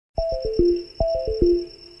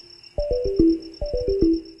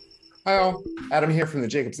Hi all, Adam here from the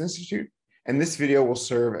Jacobs Institute, and this video will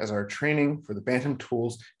serve as our training for the Bantam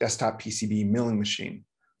Tools desktop PCB milling machine,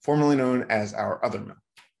 formerly known as our Othermill.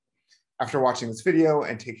 After watching this video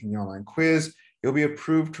and taking the online quiz, you'll be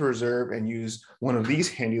approved to reserve and use one of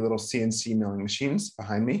these handy little CNC milling machines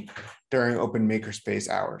behind me during open Makerspace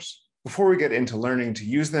hours. Before we get into learning to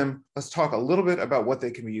use them, let's talk a little bit about what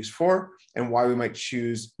they can be used for and why we might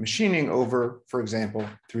choose machining over, for example,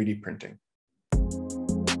 3D printing.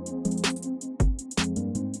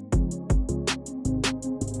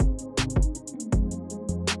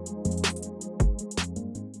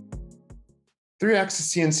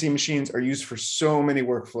 Three-axis CNC machines are used for so many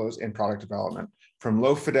workflows in product development, from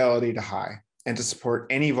low fidelity to high, and to support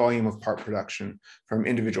any volume of part production, from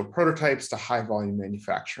individual prototypes to high volume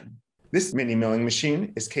manufacturing. This mini milling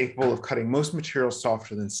machine is capable of cutting most materials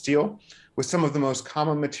softer than steel, with some of the most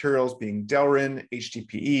common materials being Delrin,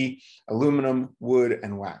 HDPE, aluminum, wood,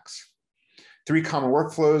 and wax. Three common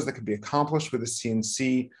workflows that can be accomplished with a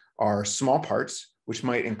CNC are small parts, which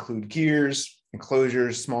might include gears,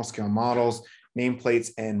 enclosures, small-scale models,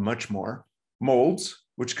 nameplates, and much more. Molds,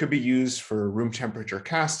 which could be used for room temperature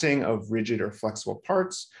casting of rigid or flexible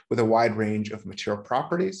parts with a wide range of material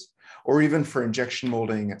properties, or even for injection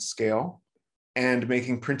molding at scale, and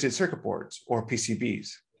making printed circuit boards, or PCBs,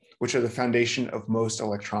 which are the foundation of most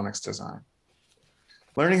electronics design.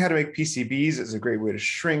 Learning how to make PCBs is a great way to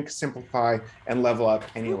shrink, simplify, and level up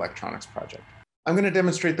any electronics project. I'm going to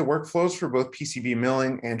demonstrate the workflows for both PCB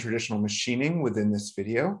milling and traditional machining within this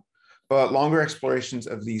video, but longer explorations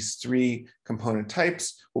of these three component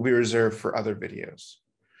types will be reserved for other videos.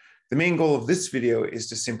 The main goal of this video is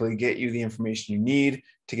to simply get you the information you need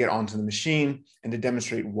to get onto the machine and to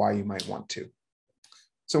demonstrate why you might want to.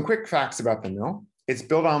 Some quick facts about the mill. Its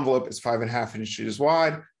build envelope is 5.5 inches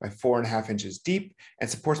wide by 4.5 inches deep and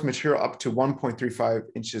supports material up to 1.35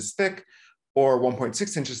 inches thick or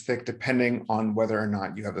 1.6 inches thick, depending on whether or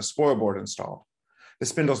not you have the spoil board installed. The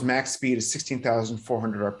spindle's max speed is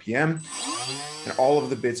 16,400 RPM, and all of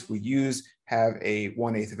the bits we use have a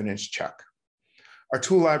 1/8 of an inch chuck. Our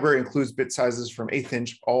tool library includes bit sizes from 1/8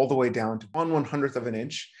 inch all the way down to 1/100th of an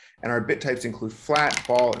inch, and our bit types include flat,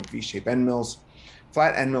 ball, and V-shape end mills.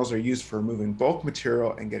 Flat end mills are used for removing bulk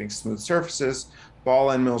material and getting smooth surfaces. Ball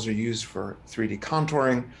end mills are used for 3D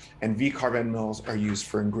contouring, and V-carve end mills are used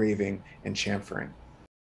for engraving and chamfering.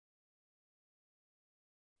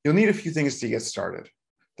 You'll need a few things to get started.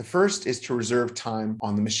 The first is to reserve time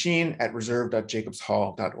on the machine at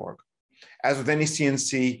reserve.jacobshall.org. As with any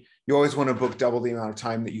CNC, you always want to book double the amount of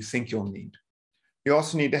time that you think you'll need. You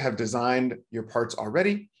also need to have designed your parts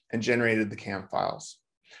already and generated the CAM files.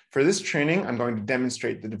 For this training, I'm going to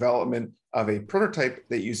demonstrate the development of a prototype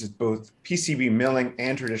that uses both PCB milling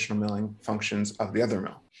and traditional milling functions of the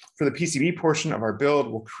Othermill. For the PCB portion of our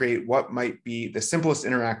build, we'll create what might be the simplest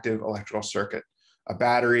interactive electrical circuit: a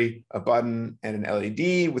battery, a button, and an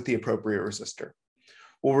LED with the appropriate resistor.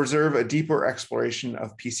 We'll reserve a deeper exploration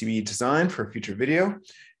of PCB design for a future video,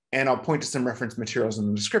 and I'll point to some reference materials in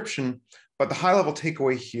the description, but the high-level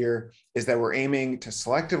takeaway here is that we're aiming to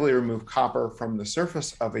selectively remove copper from the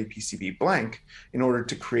surface of a PCB blank in order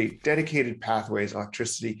to create dedicated pathways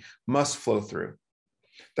electricity must flow through.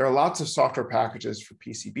 There are lots of software packages for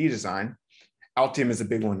PCB design. Altium is a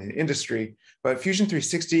big one in the industry, but Fusion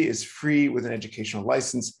 360 is free with an educational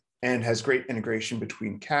license and has great integration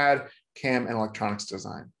between CAD, CAM, and electronics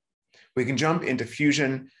design. We can jump into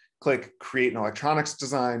Fusion, click Create an Electronics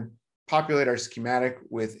Design, populate our schematic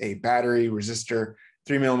with a battery, resistor,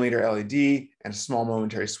 3mm LED, and a small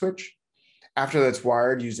momentary switch. After that's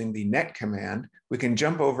wired using the net command, we can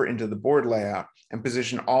jump over into the board layout and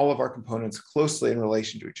position all of our components closely in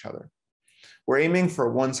relation to each other. We're aiming for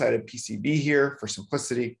a one-sided PCB here for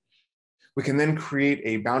simplicity. We can then create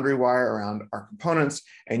a boundary wire around our components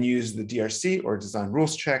and use the DRC, or design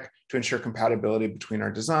rules check, to ensure compatibility between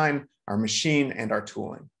our design, our machine, and our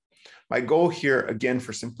tooling. My goal here, again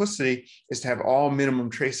for simplicity, is to have all minimum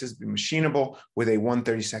traces be machinable with a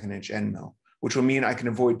 1/32 inch end mill, which will mean I can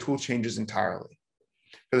avoid tool changes entirely.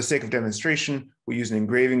 For the sake of demonstration, we use an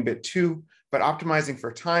engraving bit too, but optimizing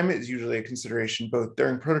for time is usually a consideration both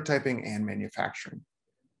during prototyping and manufacturing.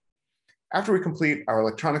 After we complete our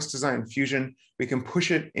electronics design in Fusion, we can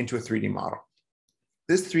push it into a 3D model.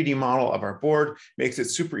 This 3D model of our board makes it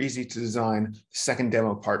super easy to design the second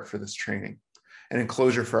demo part for this training, an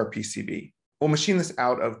enclosure for our PCB. We'll machine this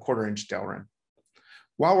out of 1/4 inch Delrin.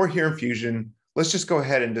 While we're here in Fusion, let's just go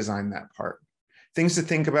ahead and design that part. Things to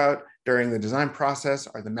think about during the design process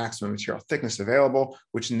are the maximum material thickness available,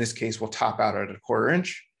 which in this case will top out at 1/4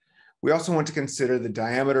 inch. We also want to consider the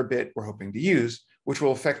diameter bit we're hoping to use, which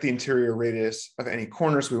will affect the interior radius of any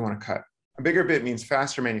corners we want to cut. A bigger bit means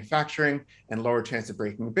faster manufacturing and lower chance of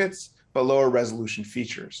breaking bits, but lower resolution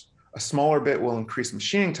features. A smaller bit will increase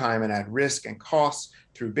machining time and add risk and costs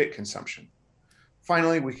through bit consumption.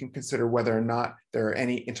 Finally, we can consider whether or not there are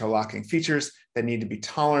any interlocking features that need to be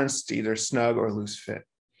toleranced to either snug or loose fit.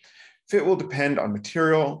 Fit will depend on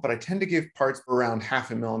material, but I tend to give parts around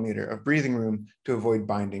 0.5 millimeter of breathing room to avoid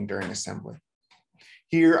binding during assembly.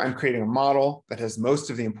 Here, I'm creating a model that has most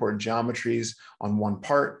of the important geometries on one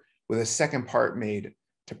part, with a second part made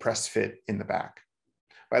to press fit in the back.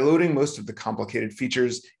 By loading most of the complicated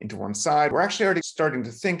features into one side, we're actually already starting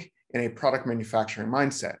to think in a product manufacturing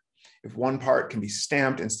mindset. If one part can be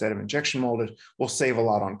stamped instead of injection molded, we'll save a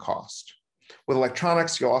lot on cost. With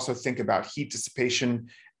electronics, you'll also think about heat dissipation,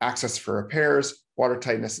 access for repairs, water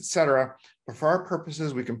tightness, etc. But for our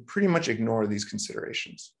purposes, we can pretty much ignore these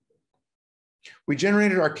considerations. We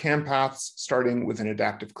generated our cam paths starting with an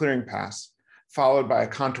adaptive clearing pass, followed by a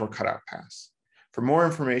contour cutout pass. For more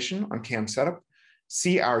information on cam setup,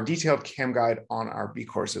 see our detailed cam guide on our B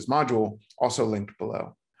Courses module, also linked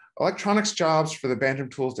below. Electronics jobs for the Bantam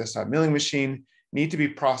Tools desktop milling machine need to be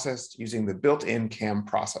processed using the built-in cam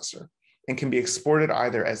processor and can be exported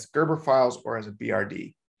either as Gerber files or as a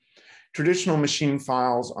BRD. Traditional machine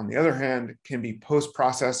files, on the other hand, can be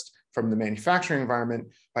post-processed from the manufacturing environment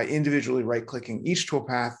by individually right-clicking each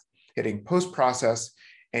toolpath, hitting post-process,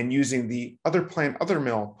 and using the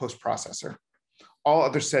Othermill post-processor. All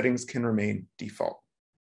other settings can remain default.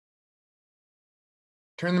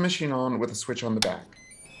 Turn the machine on with a switch on the back.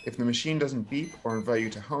 If the machine doesn't beep or invite you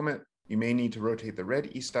to home it, you may need to rotate the red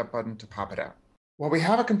E-stop button to pop it out. While we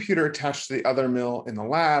have a computer attached to the Othermill in the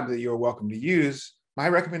lab that you are welcome to use, my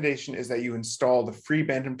recommendation is that you install the free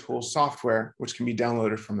Bantam Tools software, which can be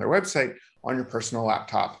downloaded from their website, on your personal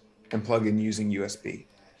laptop and plug in using USB.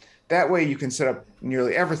 That way you can set up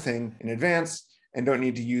nearly everything in advance and don't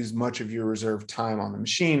need to use much of your reserved time on the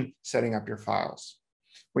machine setting up your files.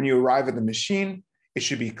 When you arrive at the machine, it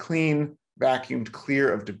should be clean, vacuumed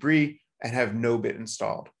clear of debris, and have no bit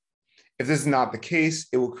installed. If this is not the case,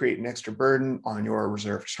 it will create an extra burden on your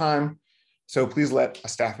reserved time, so please let a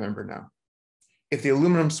staff member know. If the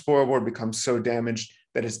aluminum spoil board becomes so damaged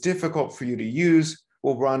that it's difficult for you to use,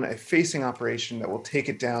 we'll run a facing operation that will take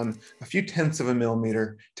it down a few tenths of a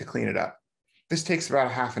millimeter to clean it up. This takes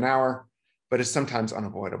about half an hour, but is sometimes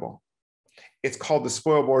unavoidable. It's called the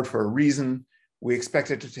spoil board for a reason. We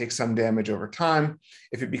expect it to take some damage over time.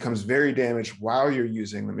 If it becomes very damaged while you're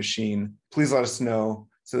using the machine, please let us know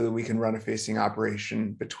so that we can run a facing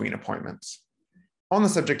operation between appointments. On the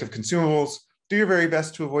subject of consumables, do your very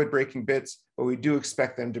best to avoid breaking bits, but we do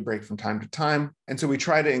expect them to break from time to time. And so we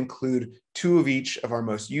try to include 2 of each of our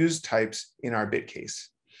most used types in our bit case.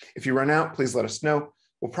 If you run out, please let us know.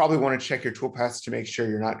 We'll probably want to check your toolpaths to make sure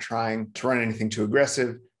you're not trying to run anything too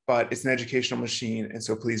aggressive, but it's an educational machine, and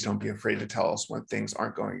so please don't be afraid to tell us when things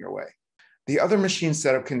aren't going your way. The other machine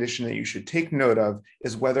setup condition that you should take note of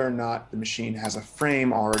is whether or not the machine has a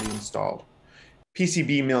frame already installed.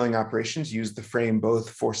 PCB milling operations use the frame both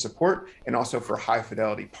for support and also for high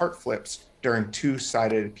fidelity part flips during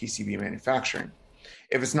 2-sided PCB manufacturing.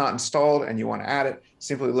 If it's not installed and you want to add it,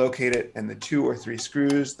 simply locate it and the 2 or 3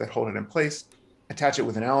 screws that hold it in place, attach it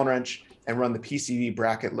with an Allen wrench, and run the PCB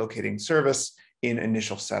bracket locating service in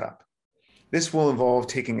initial setup. This will involve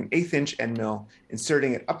taking an 1/8 inch end mill,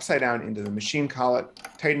 inserting it upside down into the machine collet,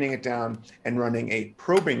 tightening it down, and running a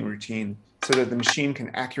probing routine so that the machine can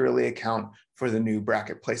accurately account for the new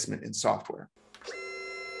bracket placement in software.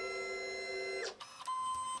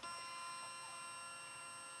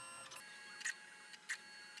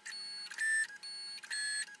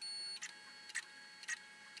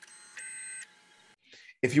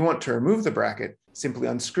 If you want to remove the bracket, simply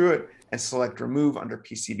unscrew it and select Remove under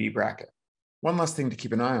PCB bracket. One last thing to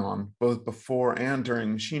keep an eye on, both before and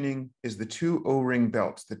during machining, is the 2 O-ring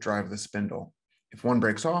belts that drive the spindle. If one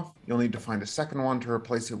breaks off, you'll need to find a second one to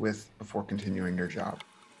replace it with before continuing your job.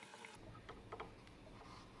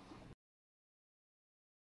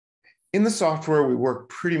 In the software, we work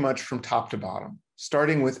pretty much from top to bottom,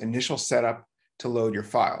 starting with initial setup to load your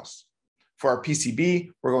files. For our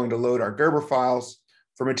PCB, we're going to load our Gerber files.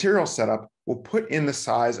 For material setup, we'll put in the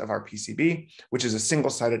size of our PCB, which is a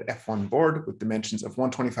single-sided F1 board with dimensions of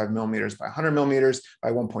 125 millimeters by 100 millimeters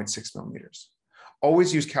by 1.6 millimeters.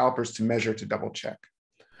 Always use calipers to measure to double check.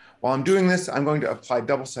 While I'm doing this, I'm going to apply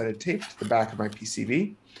double-sided tape to the back of my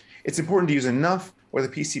PCB. It's important to use enough or the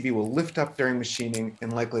PCB will lift up during machining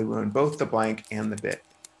and likely ruin both the blank and the bit.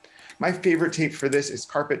 My favorite tape for this is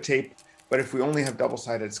carpet tape, but if we only have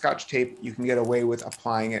double-sided Scotch tape, you can get away with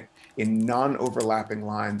applying it in non-overlapping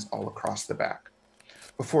lines all across the back.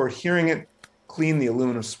 Before adhering it, clean the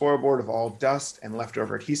aluminum spoil board of all dust and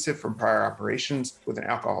leftover adhesive from prior operations with an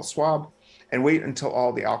alcohol swab, and wait until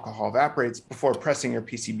all the alcohol evaporates before pressing your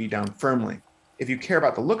PCB down firmly. If you care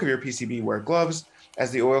about the look of your PCB, wear gloves,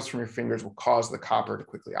 as the oils from your fingers will cause the copper to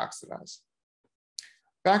quickly oxidize.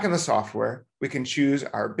 Back in the software, we can choose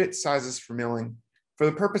our bit sizes for milling. For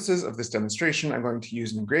the purposes of this demonstration, I'm going to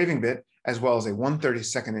use an engraving bit as well as a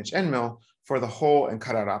 1/32 inch end mill for the hole and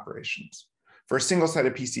cutout operations. For a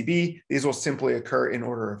single-sided PCB, these will simply occur in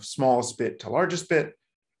order of smallest bit to largest bit.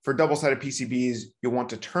 For double-sided PCBs, you'll want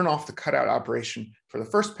to turn off the cutout operation for the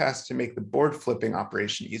first pass to make the board flipping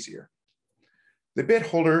operation easier. The bit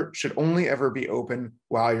holder should only ever be open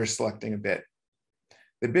while you're selecting a bit.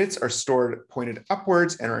 The bits are stored pointed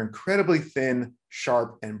upwards and are incredibly thin,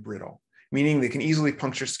 sharp, and brittle, meaning they can easily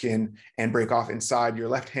puncture skin and break off inside your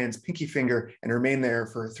left hand's pinky finger and remain there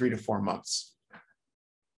for 3 to 4 months.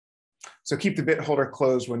 So keep the bit holder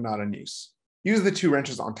closed when not in use. Use the 2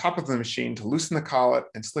 wrenches on top of the machine to loosen the collet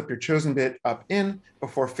and slip your chosen bit up in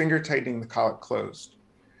before finger tightening the collet closed.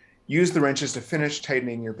 Use the wrenches to finish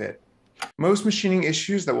tightening your bit. Most machining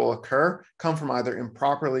issues that will occur come from either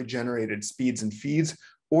improperly generated speeds and feeds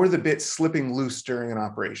or the bit slipping loose during an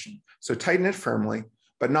operation. So tighten it firmly,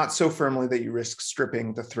 but not so firmly that you risk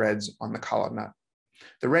stripping the threads on the collet nut.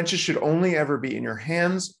 The wrenches should only ever be in your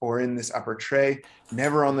hands or in this upper tray,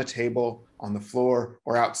 never on the table, on the floor,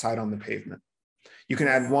 or outside on the pavement. You can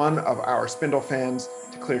add one of our spindle fans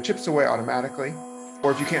to clear chips away automatically,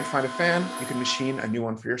 or if you can't find a fan, you can machine a new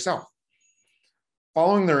one for yourself.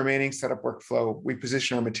 Following the remaining setup workflow, we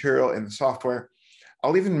position our material in the software.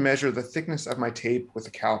 I'll even measure the thickness of my tape with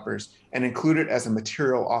the calipers and include it as a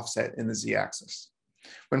material offset in the Z-axis.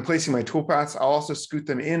 When placing my toolpaths, I'll also scoot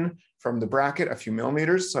them in from the bracket a few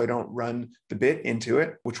millimeters so I don't run the bit into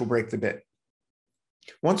it, which will break the bit.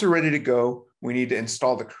 Once we're ready to go, we need to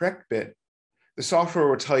install the correct bit. The software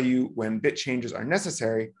will tell you when bit changes are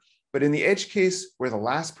necessary, but in the edge case where the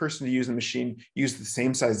last person to use the machine used the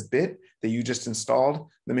same size bit that you just installed,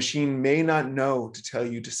 the machine may not know to tell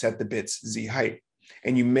you to set the bit's Z height,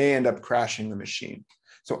 and you may end up crashing the machine.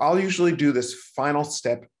 So I'll usually do this final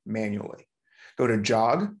step manually. Go to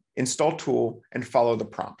Jog, Install Tool, and follow the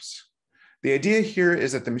prompts. The idea here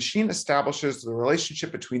is that the machine establishes the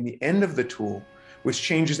relationship between the end of the tool, which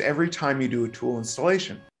changes every time you do a tool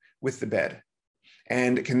installation, with the bed,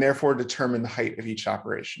 and can therefore determine the height of each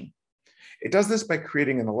operation. It does this by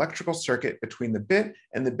creating an electrical circuit between the bit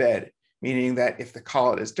and the bed, meaning that if the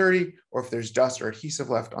collet is dirty or if there's dust or adhesive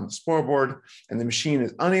left on the spoil board and the machine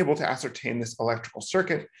is unable to ascertain this electrical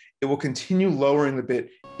circuit, it will continue lowering the bit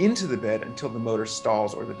into the bed until the motor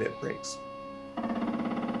stalls or the bit breaks.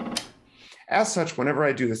 As such, whenever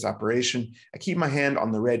I do this operation, I keep my hand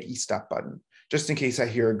on the red E-stop button, just in case I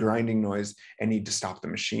hear a grinding noise and need to stop the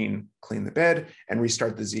machine, clean the bed, and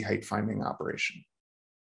restart the Z height finding operation.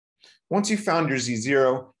 Once you've found your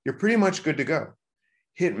Z0, you're pretty much good to go.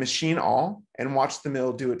 Hit Machine All and watch the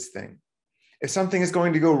mill do its thing. If something is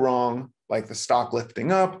going to go wrong, like the stock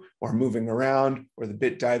lifting up or moving around or the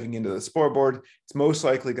bit diving into the spoil board, it's most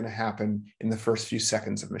likely going to happen in the first few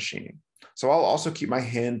seconds of machining. So I'll also keep my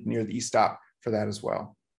hand near the E-stop for that as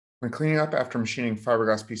well. When cleaning up after machining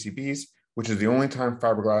fiberglass PCBs, which is the only time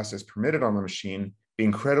fiberglass is permitted on the machine, be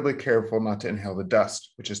incredibly careful not to inhale the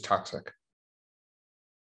dust, which is toxic.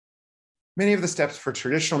 Many of the steps for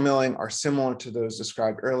traditional milling are similar to those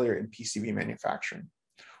described earlier in PCB manufacturing.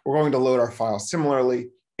 We're going to load our files similarly,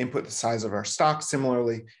 input the size of our stock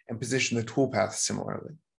similarly, and position the toolpath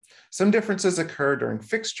similarly. Some differences occur during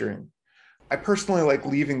fixturing. I personally like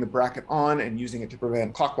leaving the bracket on and using it to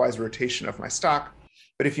prevent clockwise rotation of my stock,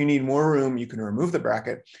 but if you need more room, you can remove the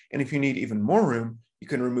bracket, and if you need even more room, you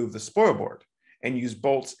can remove the spoil board and use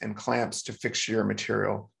bolts and clamps to fix your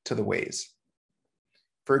material to the ways.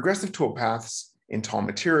 For aggressive toolpaths in tall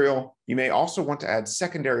material, you may also want to add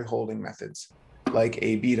secondary holding methods, like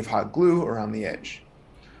a bead of hot glue around the edge.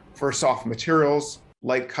 For soft materials,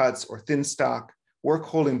 light cuts, or thin stock, work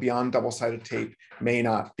holding beyond double-sided tape may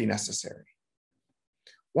not be necessary.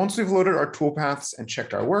 Once we've loaded our toolpaths and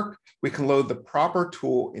checked our work, we can load the proper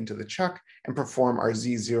tool into the chuck and perform our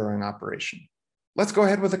Z0ing operation. Let's go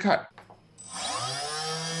ahead with the cut.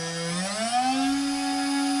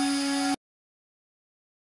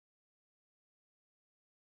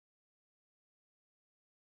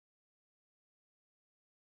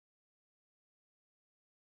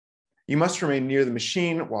 You must remain near the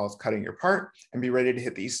machine while it's cutting your part and be ready to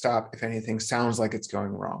hit the E-stop if anything sounds like it's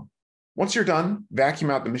going wrong. Once you're done,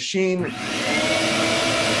 vacuum out the machine,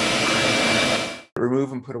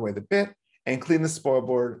 remove and put away the bit, and clean the spoil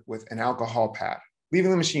board with an alcohol pad.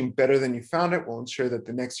 Leaving the machine better than you found it will ensure that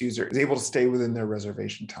the next user is able to stay within their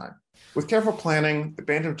reservation time. With careful planning, the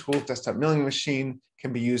Bantam Tools desktop milling machine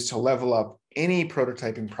can be used to level up any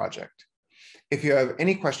prototyping project. If you have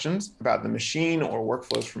any questions about the machine or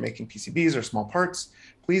workflows for making PCBs or small parts,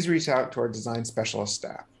 please reach out to our design specialist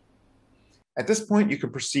staff. At this point, you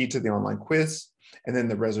can proceed to the online quiz and then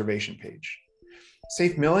the reservation page.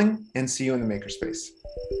 Safe milling, and see you in the makerspace.